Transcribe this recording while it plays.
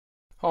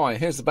Hi,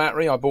 here's the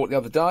battery I bought the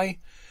other day.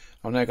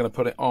 I'm now going to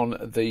put it on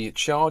the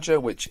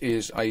charger, which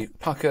is a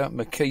Pucker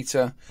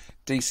Makita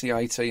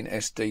DC18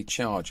 SD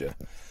charger.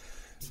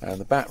 And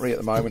the battery at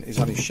the moment is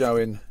only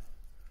showing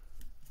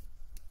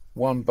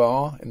 1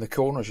 bar in the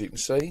corner, as you can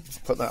see.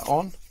 Put that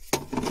on,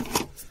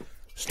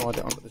 slide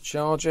it onto the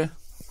charger.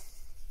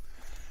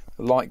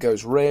 The light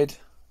goes red,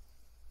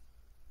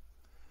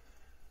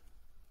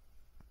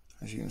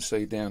 as you can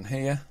see down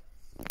here,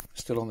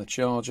 still on the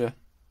charger,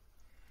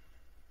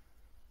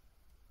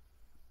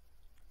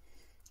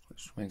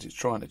 which means it's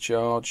trying to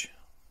charge.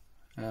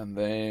 And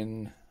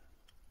then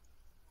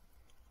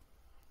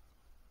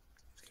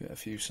let's give it a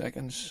few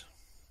seconds.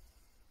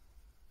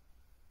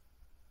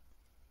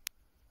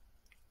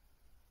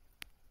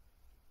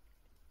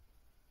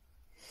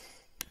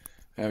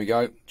 There we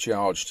go,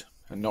 charged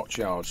and not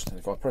charged. And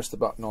if I press the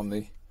button on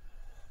the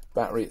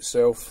battery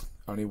itself,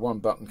 only 1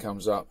 button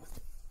comes up.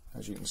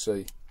 As you can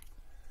see,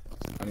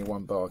 only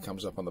 1 bar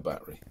comes up on the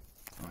battery.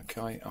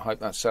 Okay, I hope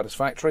that's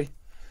satisfactory.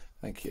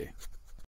 Thank you.